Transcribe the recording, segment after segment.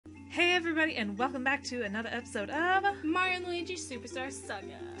Hey everybody, and welcome back to another episode of Mario and Luigi Superstar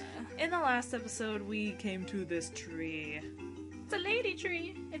Saga. In the last episode, we came to this tree. It's a lady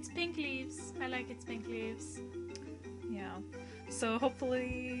tree. It's pink leaves. I like its pink leaves. Yeah. So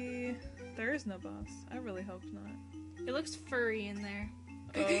hopefully there is no boss. I really hope not. It looks furry in there.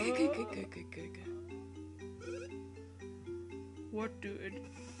 What do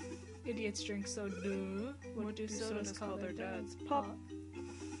Idiots drink soda. What do sodas call their dads? Pop.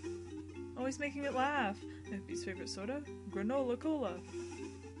 Oh, he's making it laugh. Miffy's favorite soda? Granola Cola.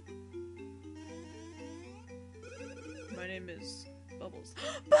 My name is Bubbles.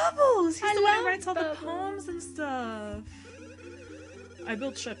 Bubbles! He's the one who writes all the poems and stuff. I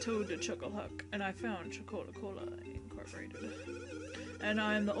built Chateau de Chocolat, and I found Cola Incorporated. And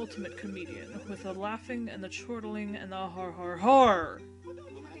I am the ultimate comedian, with the laughing and the chortling and the har.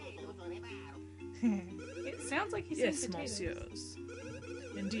 It sounds like he's saying Yes, monsieurs.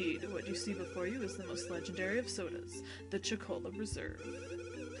 Indeed, what you see before you is the most legendary of sodas, the Chocolat Reserve.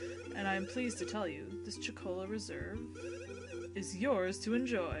 And I am pleased to tell you, this Chocolat Reserve is yours to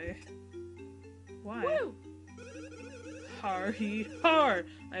enjoy. Why? Woo! Har he har!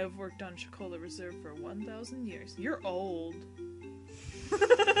 I have worked on Chocolat Reserve for 1,000 years. You're old.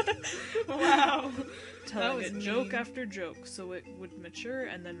 Wow. Telling it joke after joke, so it would mature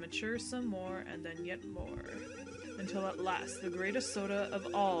and then mature some more and then yet more. Until at last, the greatest soda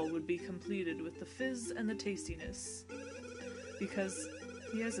of all would be completed with the fizz and the tastiness. Because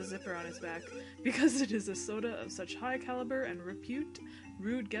he has a zipper on his back. Because it is a soda of such high caliber and repute,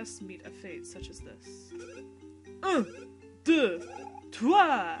 rude guests meet a fate such as this. Un, deux,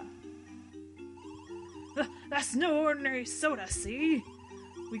 trois! That's no ordinary soda, see?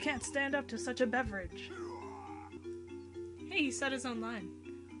 We can't stand up to such a beverage. Hey, he said his own line.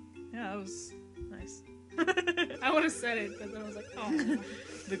 Yeah, that was nice. I would have said it, but then I was like, oh.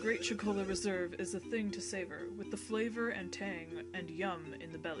 The Great Chocolat Reserve is a thing to savor, with the flavor and tang and yum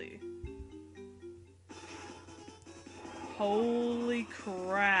in the belly. Holy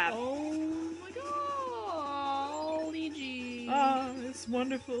crap. Oh my god, Luigi. Ah, it's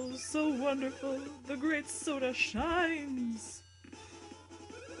wonderful, so wonderful. The great soda shines.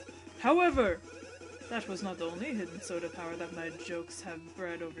 However, that was not the only hidden soda power that my jokes have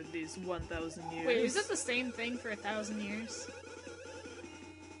bred over these 1,000 years. Wait, is it the same thing for 1,000 years?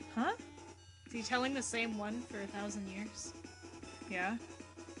 Huh? Is he telling the same one for 1,000 years? Yeah.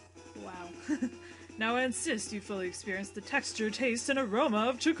 Wow. Now I insist you fully experience the texture, taste, and aroma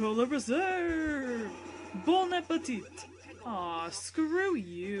of Chocolat Reserve! Bon appetit! Aw, screw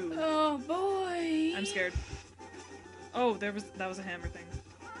you. Oh boy! I'm scared. Oh, that was a hammer thing.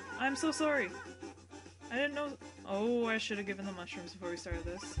 I'm so sorry. I didn't know. Oh, I should have given the mushrooms before we started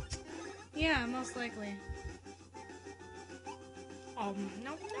this. Yeah, most likely. No.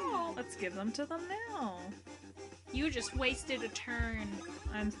 Let's give them to them now. You just wasted a turn.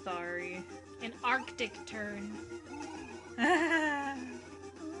 I'm sorry. An Arctic turn.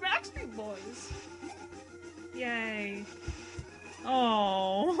 Backstreet Boys. Yay.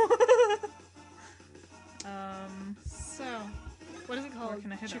 Oh. So, what is it called? Where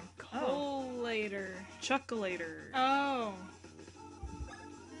can I hit him? Choccolator. Chuckolator. Oh.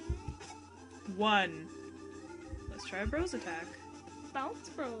 1. Let's try a bros attack. Bounce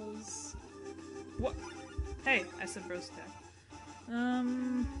Bros. What? Hey, I said bros attack.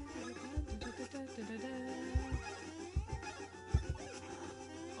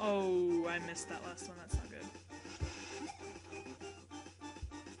 Oh, I missed that last one. That's not good.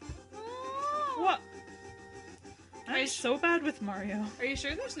 Oh. What? I'm so bad with Mario. Are you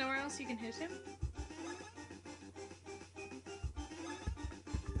sure there's nowhere else you can hit him?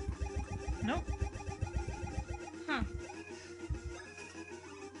 Nope. Huh.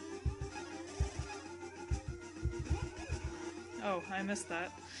 Oh, I missed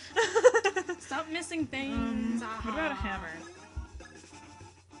that. Stop missing things. What about a hammer?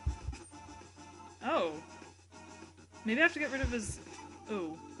 Oh. Maybe I have to get rid of his...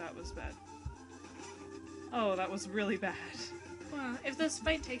 Oh, that was bad. Oh, that was really bad. Well, if this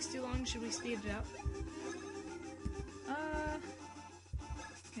fight takes too long, should we speed it up?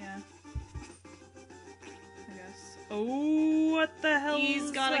 Yeah. I guess. Oh, what the hell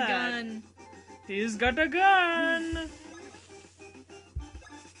He's got that? a gun. He's got a gun!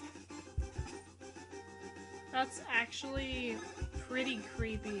 That's actually pretty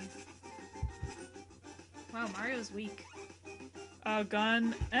creepy. Wow, Mario's weak. A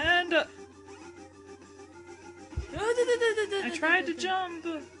gun and a... I tried to jump!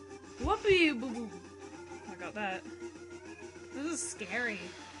 Whoopee boo boo. I got that. This is scary.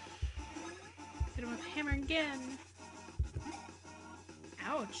 Hit him with a hammer again.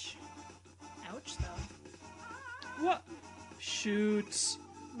 Ouch. Ouch, though. What? Shoot.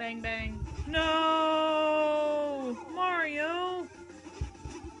 Bang, bang. No! Mario!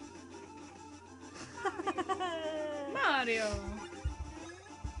 Mario!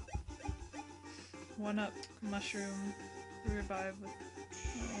 One up mushroom. Revive with.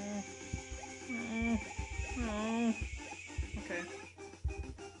 Oh. Okay.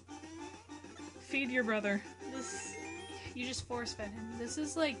 Feed your brother. This. You just force fed him. This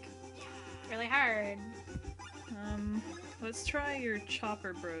is like. Really hard. Let's try your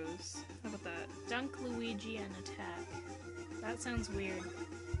chopper bros. How about that? Dunk Luigi and attack. That sounds weird.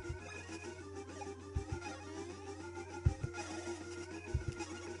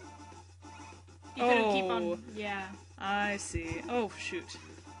 You could've keep on. Yeah. I see. Oh, shoot.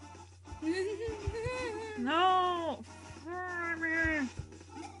 No!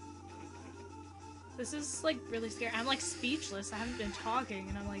 This is like really scary. I'm like speechless. I haven't been talking,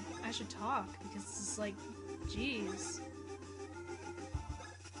 and I'm like, I should talk because this is like, jeez.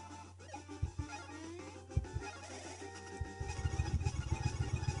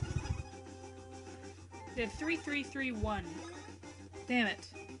 They have 3, 3, 3, 1. Damn it.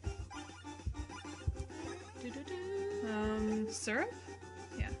 Doo-doo-doo. Syrup?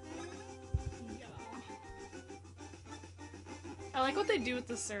 Yeah. Yeah. I like what they do with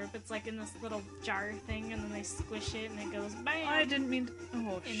the syrup. It's like in this little jar thing, and then they squish it, and it goes bam. I didn't mean to...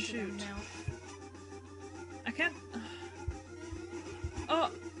 Oh, into shoot. their mouth. I can't...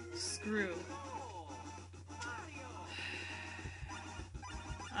 Oh! Screw.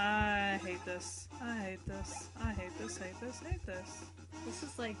 I hate this. I hate this. I hate this, hate this, hate this. This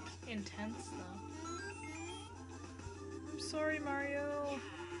is like intense though. I'm sorry, Mario.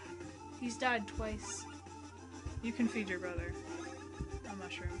 He's died twice. You can feed your brother a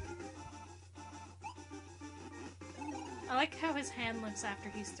mushroom. I like how his hand looks after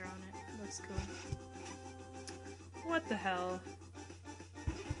he's thrown it. It looks cool. What the hell?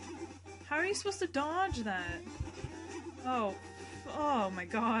 How are you supposed to dodge that? Oh. Oh my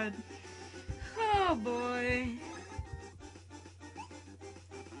god. Oh boy.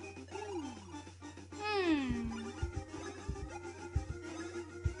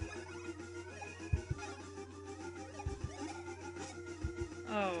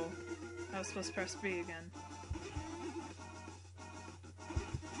 Oh. I was supposed to press B again.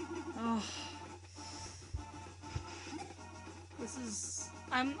 Oh. This is...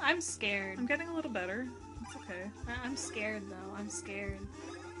 I'm scared. I'm getting a little better. It's okay. I'm scared though. I'm scared.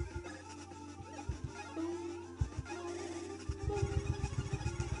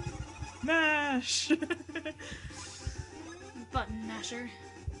 Mash! Button masher.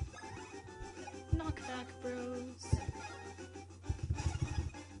 Knockback bros.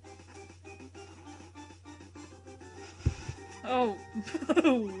 Oh.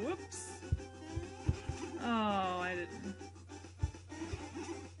 Whoops. Oh, I didn't.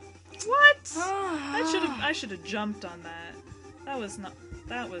 What? I should have jumped on that. That was not.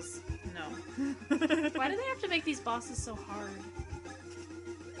 That was no. Why do they have to make these bosses so hard?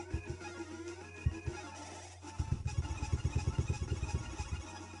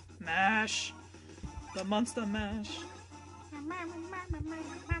 Mash. The monster mash.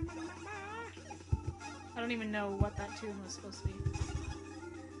 I don't even know what that tune was supposed to be.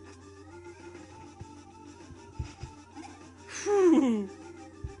 Whew.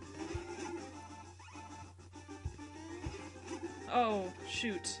 Oh,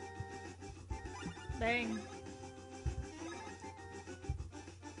 shoot. Bang.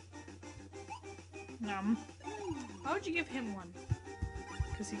 Nom. Why would you give him one?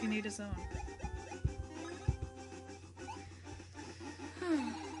 Because he can eat his own.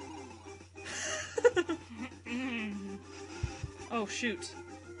 Oh, shoot.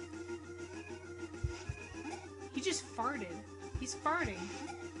 He just farted. He's farting.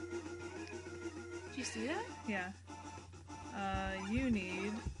 Did you see that? Yeah. You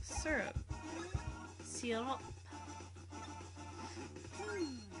need syrup. Syrup.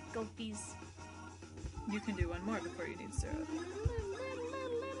 Gulpies. You can do one more before you need syrup.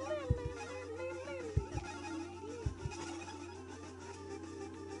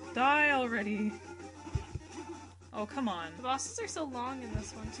 Die already! Oh, come on. The bosses are so long in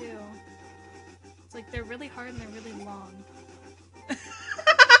this one, too. It's like they're really hard and they're really long.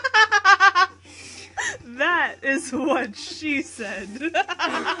 That is what she said.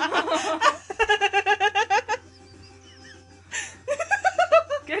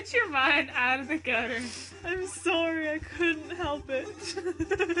 Get your mind out of the gutter. I'm sorry, I couldn't help it.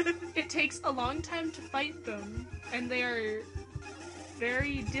 It takes a long time to fight them, and they are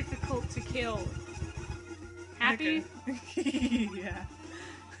very difficult to kill. Happy? Okay. Yeah.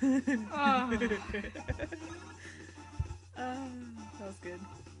 Oh. That was good.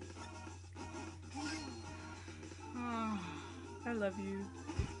 Oh. I love you.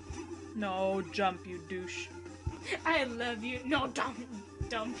 No, jump, you douche. I love you. No, dump.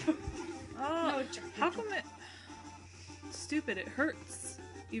 Oh, No, jump. how come it... Stupid, it hurts.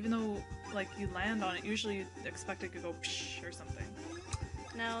 Even though, like, you land on it, usually you'd expect it to go psh or something.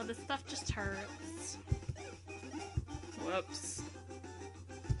 No, this stuff just hurts. Whoops.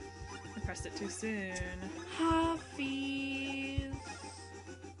 I pressed it too soon. Huffies.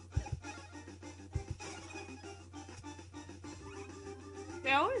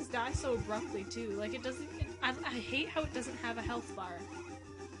 They always die so abruptly too. Like it doesn't. I hate how it doesn't have a health bar.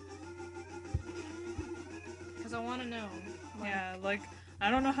 Because I want to know. Like, Yeah, like,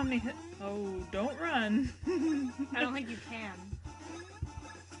 I don't know how many hit. Oh, don't run. I don't think you can.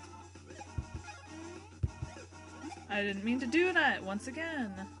 I didn't mean to do that once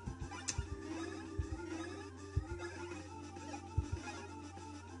again.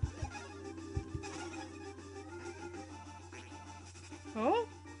 Oh?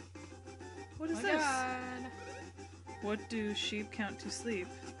 What is Oh my this? God. What do sheep count to sleep?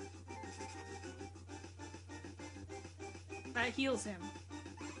 That heals him.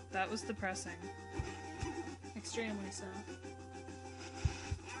 That was depressing. Extremely so.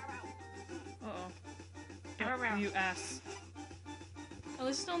 Uh-oh. Around. You ass. At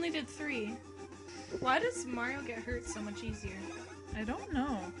least it only did 3. Why does Mario get hurt so much easier? I don't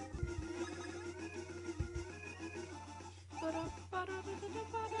know.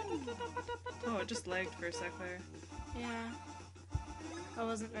 Oh, it just lagged for a sec there. Yeah. That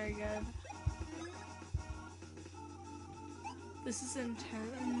wasn't very good. This is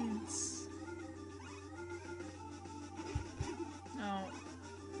intense. Oh.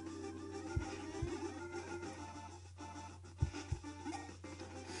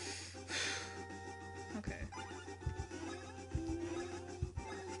 Okay.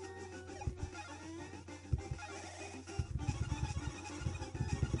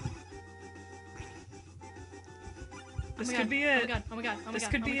 This could be it. Oh my god, oh my god, oh my This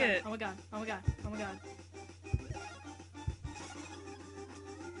god, could oh my be god, it. oh my god, oh my god, oh my god.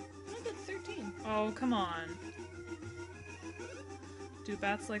 I did 13. Oh, come on. Do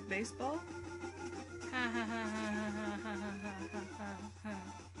bats like baseball? Ha ha ha ha ha ha ha ha ha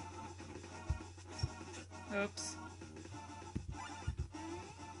ha. Oops.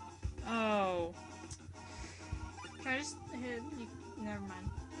 Oh. Can I just hit you? Never mind.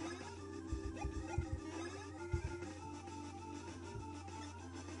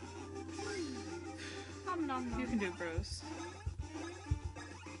 Nom, nom. You can do it, bros.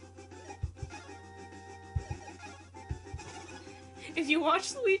 If you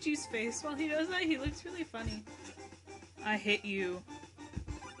watch Luigi's face while he does that, he looks really funny. I hit you.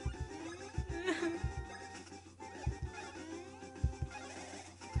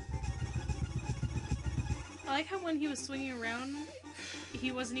 I like how when he was swinging around,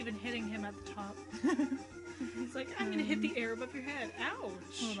 he wasn't even hitting him at the top. He's like, I'm gonna hit the air above your head.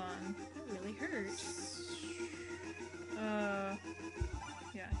 Ouch! Hold on. That really hurts.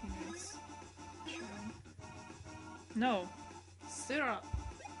 Yeah, he needs... Sure. No. Syrup.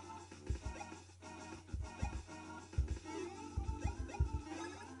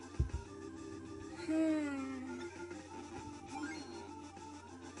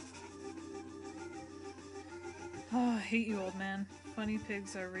 Oh, I hate you, old man. Funny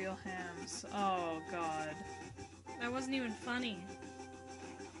pigs are real hams. Oh, God. That wasn't even funny.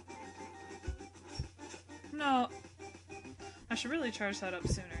 No. I should really charge that up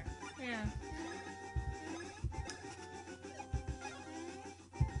sooner. Yeah.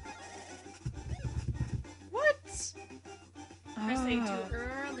 What? Press A too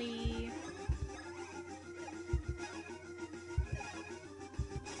early.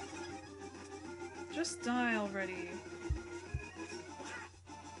 Just die already.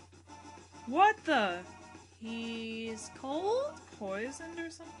 What the? He's cold? Poisoned or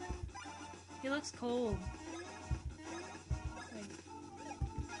something? He looks cold. Like,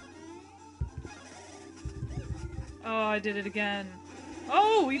 Oh, I did it again.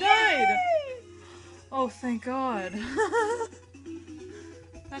 Oh, we died! Oh, thank God.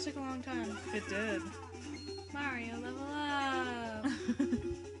 that took a long time. It did. Mario, level up!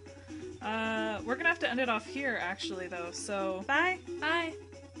 We're gonna have to end it off here, actually, though, so... Bye! Bye!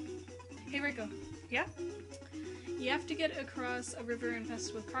 Hey, Rico. Yeah? You have to get across a river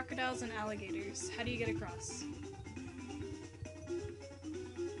infested with crocodiles and alligators. How do you get across?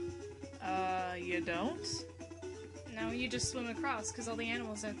 You don't? No, you just swim across, because all the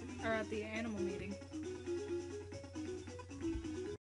animals are at the animal meeting.